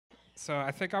So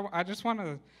I think I just want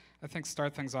to,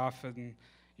 start things off. And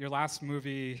your last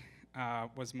movie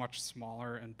was much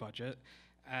smaller in budget,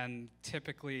 and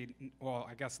typically, well,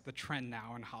 I guess the trend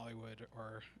now in Hollywood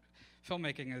or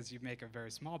filmmaking is you make a very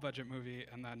small budget movie,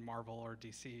 and then Marvel or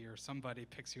DC or somebody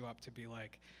picks you up to be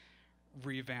like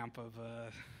revamp of a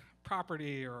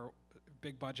property or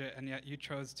big budget, and yet you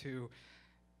chose to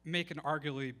make an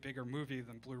arguably bigger movie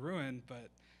than Blue Ruin, but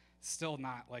still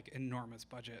not like enormous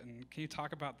budget. And can you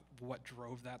talk about what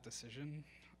drove that decision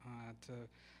to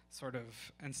sort of,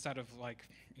 instead of like,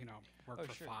 work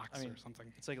for Fox or something?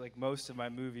 It's like most of my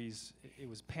movies, it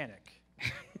was panic.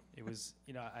 It was,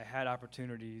 I had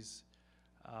opportunities.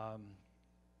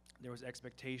 There was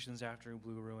expectations after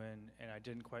Blue Ruin, and I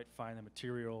didn't quite find the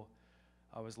material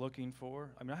I was looking for.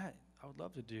 I mean, I would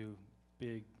love to do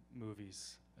big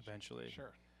movies eventually.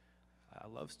 Sure. I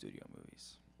love studio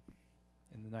movies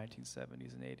in the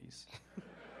 1970s and 80s.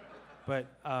 But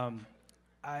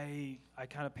I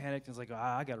kind of panicked and was like,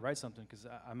 I got to write something, because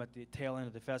I'm at the tail end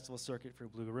of the festival circuit for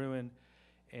Blue Ruin.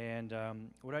 And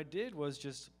what I did was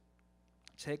just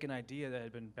take an idea that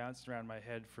had been bouncing around my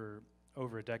head for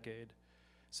over a decade.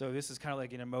 So this is kind of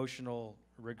like an emotional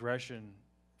regression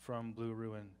from Blue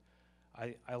Ruin.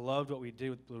 I loved what we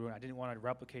did with Blue Ruin. I didn't want to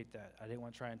replicate that. I didn't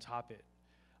want to try and top it.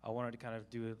 I wanted to kind of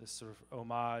do this sort of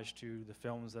homage to the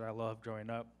films that I loved growing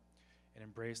up and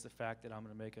embrace the fact that I'm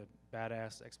going to make a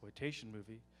badass exploitation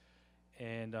movie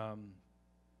and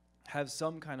have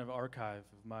some kind of archive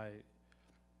of my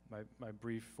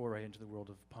brief foray into the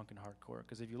world of punk and hardcore.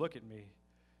 Because if you look at me,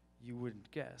 you wouldn't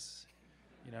guess,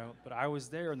 But I was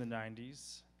there in the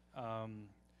 90s. I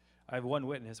have one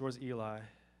witness. Where's Eli?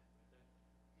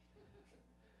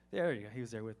 There you go. He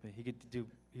was there with me.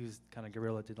 He was kind of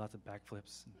guerrilla, did lots of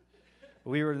backflips. But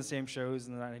we were in the same shows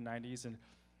in the 1990s, and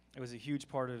it was a huge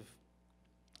part of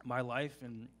my life,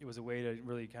 and it was a way to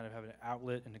really kind of have an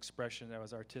outlet and expression that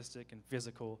was artistic and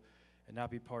physical and not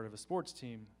be part of a sports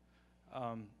team.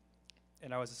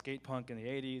 And I was a skate punk in the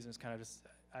 80s, and it's kind of just,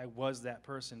 I was that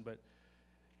person, but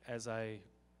as I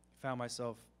found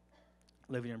myself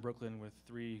living in Brooklyn with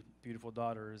 3 beautiful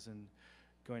daughters and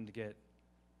going to get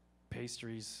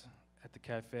pastries at the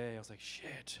cafe, I was like,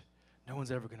 shit, no one's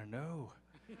ever gonna know.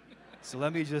 So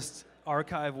let me just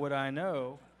archive what I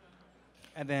know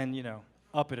and then,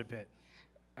 up it a bit.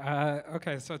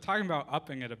 Okay, so talking about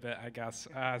upping it a bit, I guess.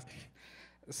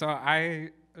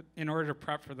 In order to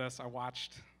prep for this, I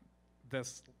watched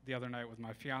this the other night with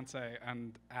my fiance,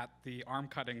 and at the arm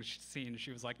cutting scene,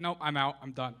 she was like, nope, I'm out,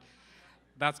 I'm done.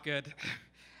 That's good.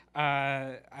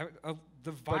 But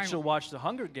she'll watch the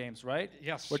Hunger Games, right?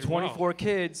 Yes, where 24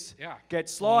 kids Yeah. get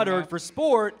slaughtered for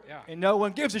sport, and no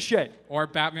one gives a shit. Or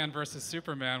Batman versus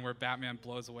Superman, where Batman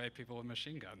blows away people with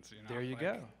machine guns. There you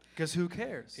go. Because who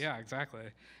cares? Yeah, exactly.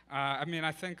 I mean,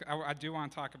 I think I do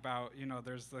want to talk about,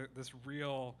 there's this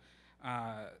real,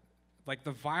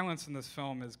 the violence in this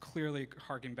film is clearly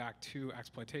harking back to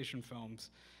exploitation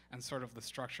films, and sort of the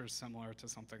structure is similar to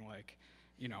something like,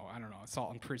 I don't know,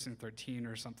 Assault on Precinct 13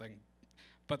 or something.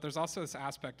 But there's also this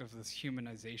aspect of this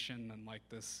humanization and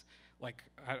this,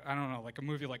 I don't know, like a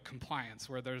movie like Compliance,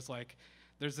 where there's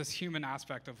this human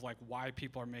aspect of why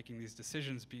people are making these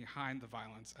decisions behind the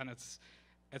violence, and it's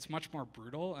much more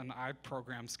brutal. And I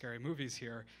program scary movies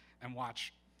here and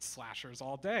watch slashers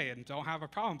all day and don't have a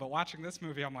problem. But watching this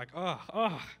movie, I'm like,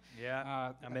 oh.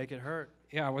 Yeah, I make it hurt.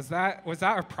 Yeah, was that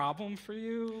a problem for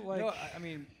you? No, I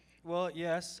mean, well,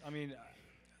 yes. I mean,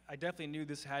 I definitely knew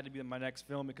this had to be my next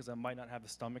film because I might not have the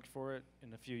stomach for it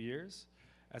in a few years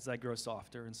as I grow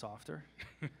softer and softer.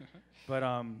 But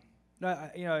no,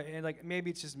 and maybe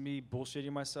it's just me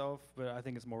bullshitting myself, but I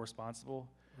think it's more responsible.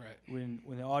 Right. When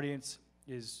the audience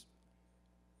is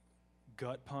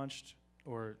gut punched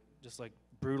or just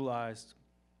brutalized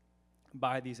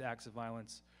by these acts of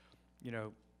violence,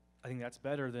 I think that's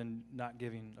better than not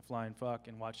giving a flying fuck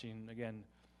and watching again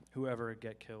whoever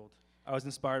get killed. I was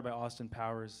inspired by Austin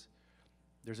Powers.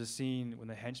 There's a scene when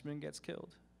the henchman gets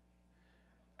killed,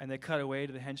 and they cut away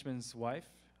to the henchman's wife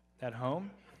at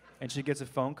home, and she gets a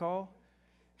phone call.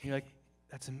 And you're like,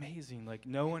 that's amazing.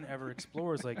 No one ever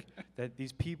explores that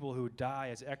these people who die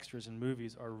as extras in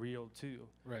movies are real too.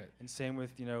 Right. And same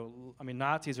with,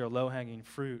 Nazis are low-hanging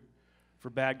fruit for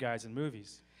bad guys in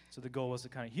movies. So the goal was to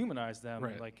kind of humanize them.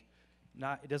 Right.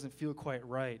 It doesn't feel quite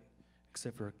right,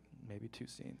 except for maybe 2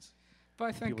 scenes. But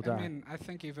I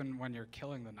think even when you're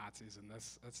killing the Nazis in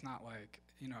this, it's not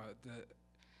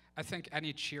I think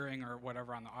any cheering or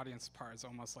whatever on the audience part is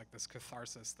almost like this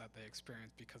catharsis that they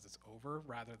experience because it's over,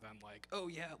 rather than oh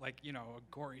yeah, a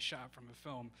gory shot from a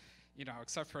film,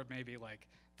 except for maybe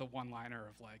the one-liner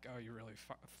of oh, you really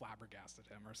flabbergasted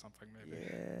him or something maybe.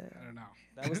 Yeah. I don't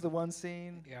that was the one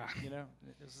scene. Yeah. You know,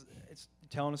 it's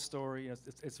telling a story. You know,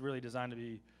 it's really designed to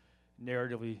be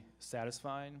narratively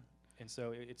satisfying, and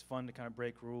so it's fun to kind of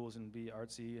break rules and be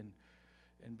artsy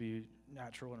and be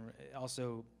natural. And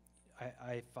also,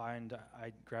 I find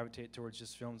I gravitate towards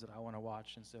just films that I want to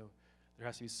watch, and so there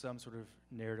has to be some sort of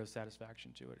narrative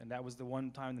satisfaction to it. And that was the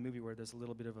one time in the movie where there's a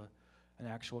little bit of an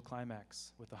actual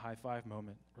climax with a high five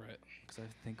moment. Right. Because I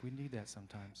think we need that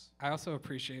sometimes. I also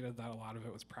appreciated that a lot of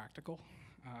it was practical.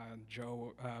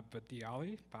 Joe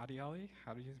Badiali, how do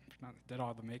you pronounce it? Did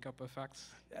all the makeup effects?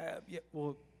 Yeah,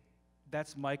 well,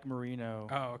 that's Mike Marino.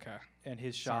 Oh, okay. And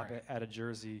his shop Sorry. at a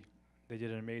Jersey. They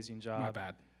did an amazing job. My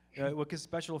bad. Well, because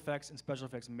special effects and special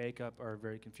effects makeup are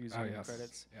very confusing in the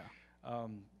credits. Yeah.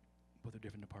 Both are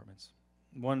different departments.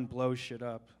 One blows shit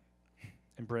up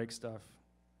and breaks stuff,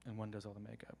 and one does all the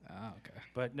makeup. Oh, okay.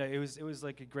 But no, it was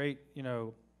like a great, you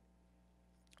know,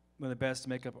 one of the best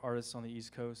makeup artists on the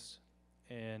East Coast,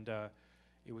 and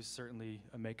it was certainly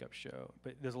a makeup show.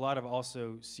 But there's a lot of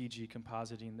also CG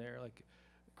compositing there. Like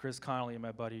Chris Connolly,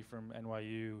 my buddy from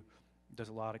NYU, does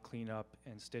a lot of cleanup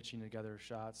and stitching together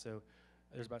shots. So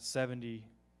there's about 70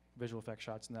 visual effects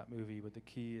shots in that movie, but the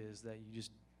key is that you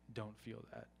just don't feel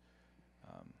that.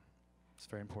 It's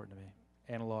very important to me.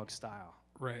 Analog style.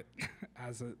 Right,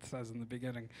 as it says in the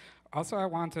beginning. Also, I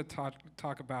want to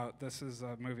talk about, this is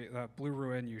a movie, Blue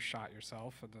Ruin, you shot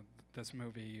yourself. And this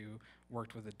movie, you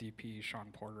worked with a DP, Sean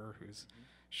Porter, who's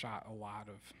shot a lot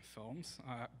of films.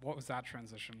 What was that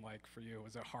transition like for you?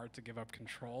 Was it hard to give up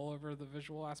control over the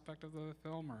visual aspect of the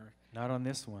film, or? Not on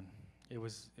this one. It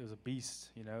was a beast,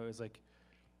 you know. It was like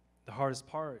the hardest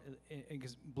part,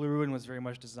 because Blue Ruin was very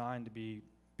much designed to be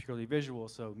purely visual.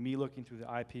 So me looking through the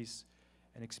eyepiece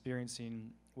and experiencing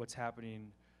what's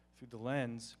happening through the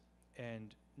lens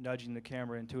and nudging the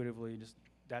camera intuitively, just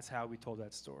that's how we told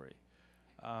that story.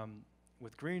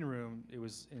 With Green Room, it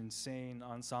was insane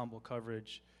ensemble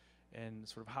coverage and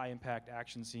sort of high impact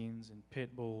action scenes and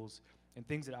pit bulls and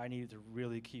things that I needed to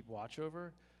really keep watch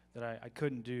over that I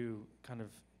couldn't do kind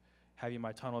of having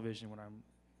my tunnel vision when I'm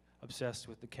obsessed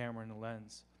with the camera and the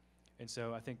lens. And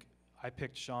so I think I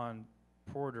picked Sean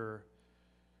Porter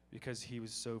because he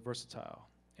was so versatile,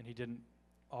 and he didn't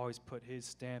always put his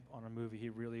stamp on a movie. He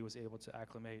really was able to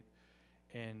acclimate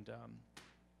and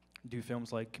do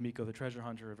films like Kamiko the Treasure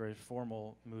Hunter, a very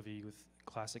formal movie with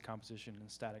classic composition and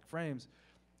static frames,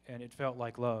 and it felt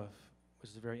like love,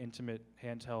 which is a very intimate,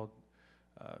 handheld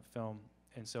film.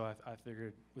 And so I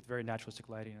figured, with very naturalistic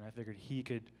lighting, and I figured he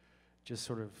could just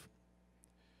sort of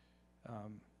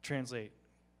translate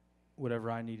whatever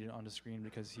I needed on the screen,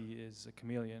 because he is a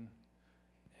chameleon.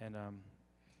 And are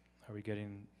we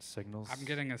getting signals? I'm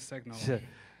getting a signal.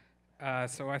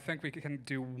 So I think we can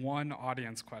do one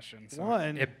audience question. So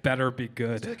One? It better be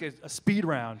good. It's like a speed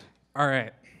round. All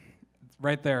right,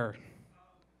 right there.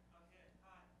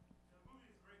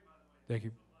 Thank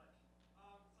you.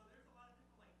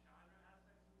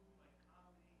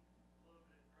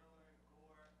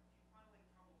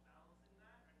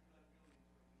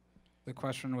 The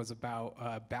question was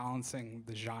about balancing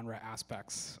the genre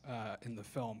aspects in the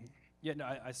film. Yeah, no,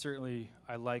 I certainly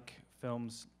like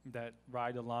films that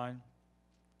ride the line,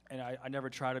 and I never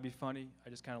try to be funny. I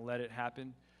just kind of let it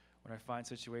happen. When I find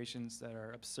situations that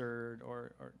are absurd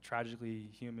or tragically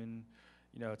human,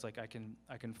 you know, it's like I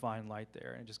can find light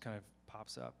there, and it just kind of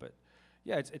pops up. But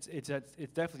yeah, it's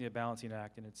definitely a balancing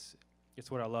act, and it's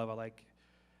what I love. I like,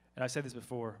 and I said this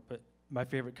before, but my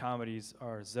favorite comedies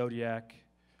are Zodiac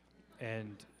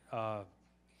and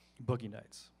Boogie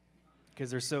Nights, because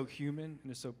they're so human and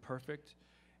they're so perfect,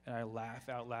 and I laugh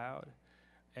out loud.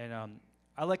 And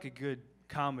I like a good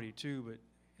comedy too, but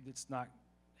it's not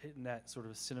hitting that sort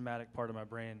of cinematic part of my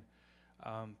brain.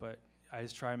 But I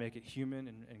just try to make it human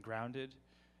and grounded,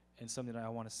 and something that I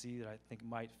want to see that I think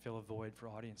might fill a void for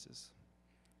audiences.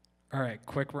 All right,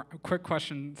 quick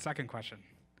question, second question.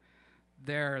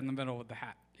 There in the middle with the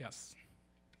hat, yes.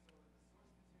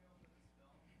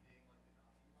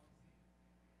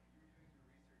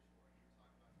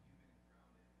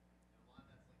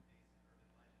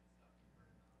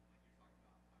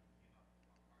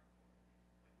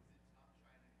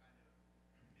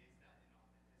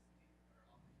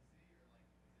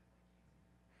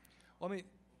 Well, I mean,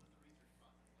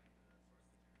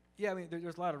 yeah, I mean,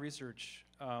 there's a lot of research,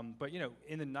 but you know,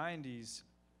 in the '90s,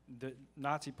 the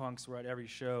Nazi punks were at every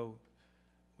show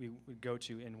we would go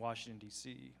to in Washington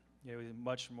D.C. You know, it was a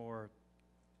much more,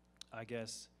 I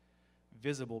guess,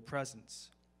 visible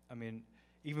presence. I mean,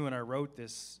 even when I wrote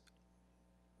this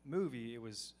movie, it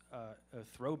was a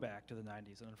throwback to the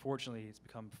 '90s, and unfortunately, it's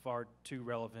become far too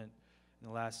relevant in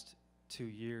the last 2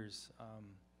 years.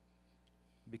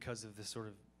 because of this sort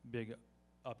of big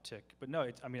uptick. But no,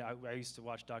 I mean, I used to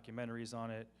watch documentaries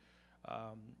on it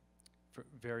for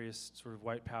various sort of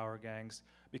white power gangs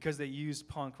because they used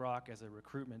punk rock as a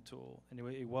recruitment tool, and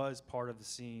it was part of the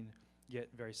scene, yet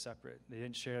very separate. They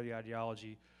didn't share the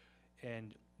ideology,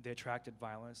 and they attracted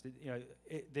violence.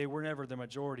 They were never the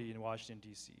majority in Washington,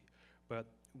 D.C., but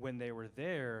when they were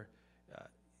there,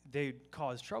 they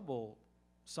caused trouble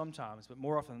sometimes, but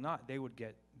more often than not, they would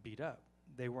get beat up.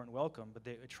 They weren't welcome, but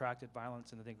they attracted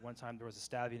violence, and I think one time there was a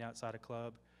stabbing outside a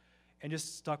club, and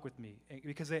just stuck with me,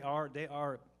 because they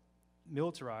are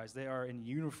militarized, they are in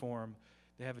uniform,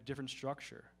 they have a different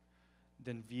structure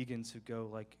than vegans who go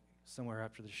like somewhere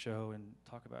after the show and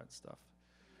talk about stuff,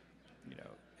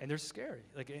 and they're scary.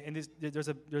 Like, and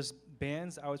there's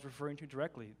bands I was referring to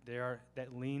directly. They are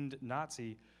that leaned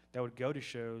Nazi that would go to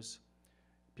shows.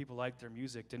 People liked their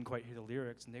music, didn't quite hear the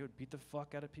lyrics, and they would beat the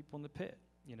fuck out of people in the pit.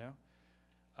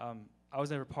 I was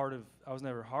never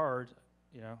hard.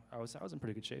 I was in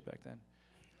pretty good shape back then,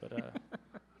 but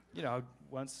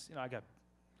once I got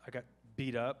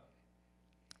beat up.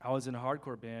 I was in a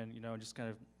hardcore band, and just kind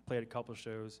of played a couple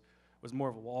shows. Was more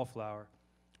of a wallflower.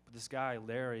 But this guy,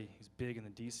 Larry, who's big in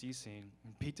the DC scene,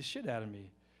 beat the shit out of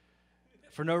me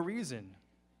for no reason.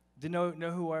 Didn't know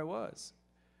who I was.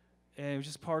 And it was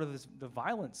just part of the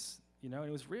violence, and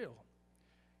it was real.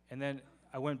 And then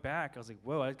I went back, I was like,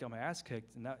 whoa, I got my ass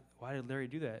kicked. And why did Larry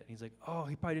do that? And he's like, oh,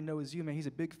 he probably didn't know it was you, man. He's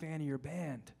a big fan of your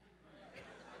band.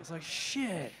 I was like,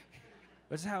 shit.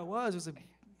 That's how it was. It was like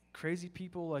crazy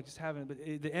people like just having, but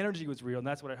the energy was real, and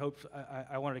that's what I hoped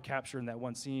I wanted to capture in that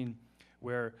one scene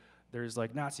where there's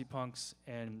like Nazi punks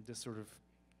and this sort of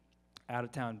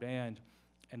out-of-town band,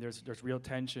 and there's real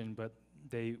tension, but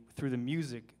through the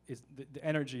music, the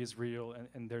energy is real,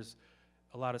 and there's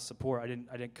a lot of support.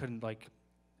 I couldn't like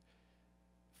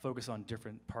focus on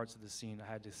different parts of the scene.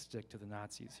 I had to stick to the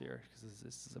Nazis here because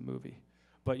this is a movie.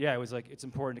 But yeah, it was like it's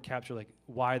important to capture like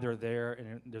why they're there,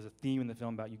 and there's a theme in the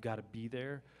film about you got to be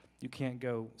there. You can't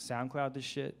go SoundCloud this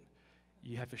shit.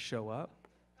 You have to show up,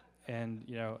 and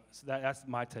so that's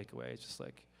my takeaway. It's just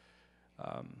like,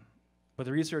 but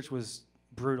the research was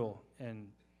brutal and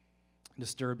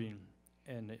disturbing,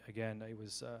 and again, it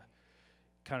was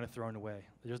kind of thrown away.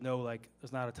 There's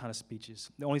not a ton of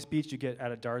speeches. The only speech you get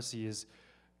out of Darcy is,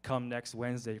 "Come next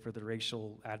Wednesday for the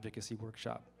racial advocacy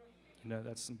workshop."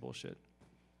 That's some bullshit.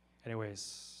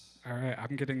 Anyways. All right,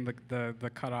 I'm getting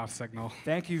the cutoff signal.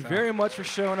 Thank you very much for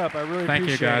showing up. I really appreciate it. Thank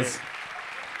you, guys.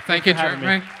 Thank you,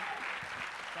 Jeremy.